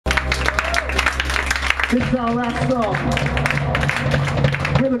This is our last song.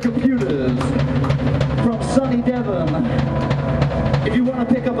 With the computers from sunny Devon. If you want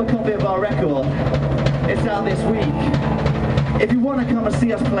to pick up a copy of our record, it's out this week. If you want to come and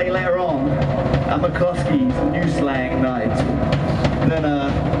see us play later on at McCloskey's New Slang Night, then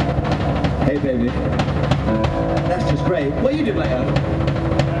hey baby, that's just great. What are you doing later?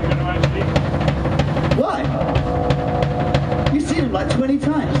 Why? You've seen him like 20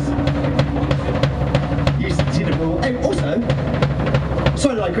 times. You've seen him all. Hey, also,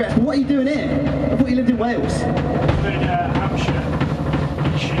 sorry to digress, but what are you doing here? I thought you lived in Wales. Hampshire.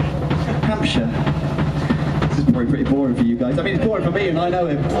 Hampshire. This is probably pretty boring for you guys. I mean, it's boring for me and I know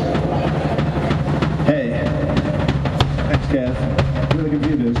him. Hey. Thanks, Kev. We're the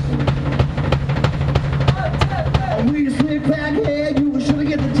computers. And we just slick back here, you should have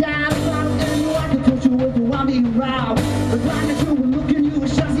get the job. And you like to touch you with the one being around. The blind that you were looking, you were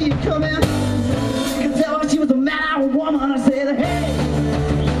shy, see you coming. You can tell she was a man, I was a woman. I said, hey.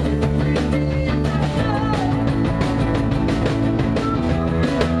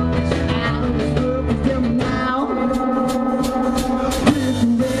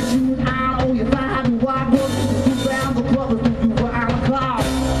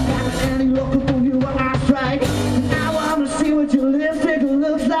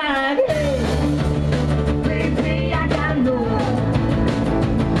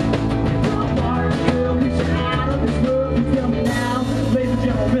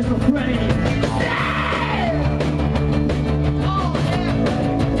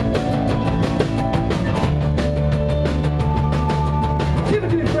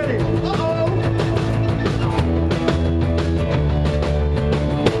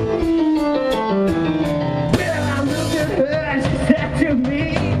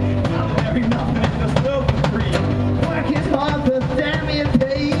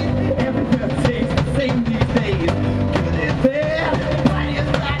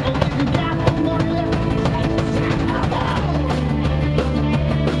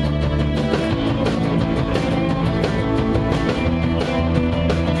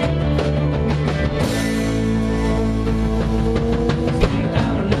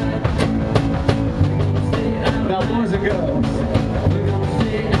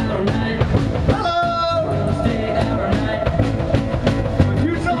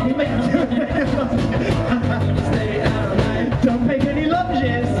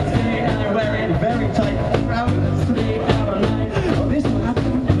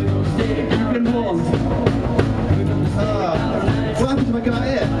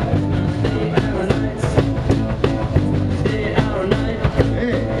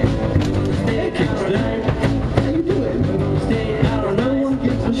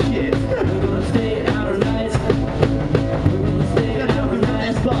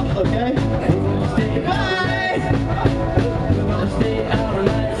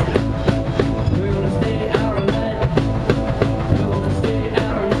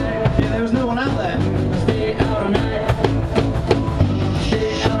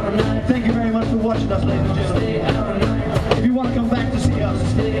 If you want to come back to see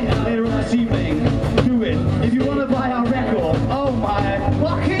us later on this evening, do it. If you want to buy our record, oh my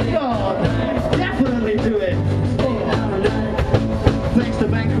fucking god, definitely do it. Thanks to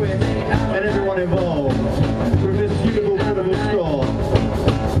Banquet and everyone involved with this beautiful, beautiful store.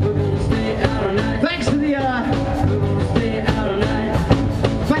 Thanks to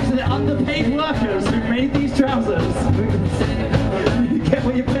the underpaid workers who made these trousers. You get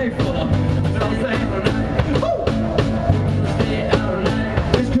what you pay for. You know what I'm saying?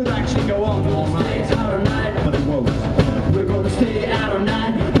 This could actually go on all night, but it won't. We're gonna stay out all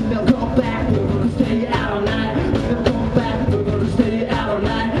night. They'll come back. We're gonna stay out all night. They'll come back. We're gonna stay out all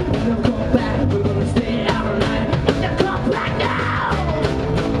night. They'll come back. We're gonna stay out all night. They'll come back now.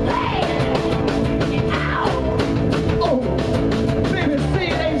 Hey, ow. Oh, baby, see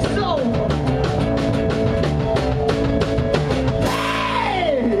it ain't so.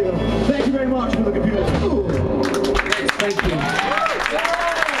 Hey, thank you very much for the computer. Thank you.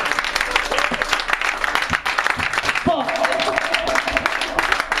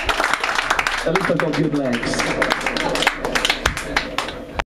 At least I've got good legs.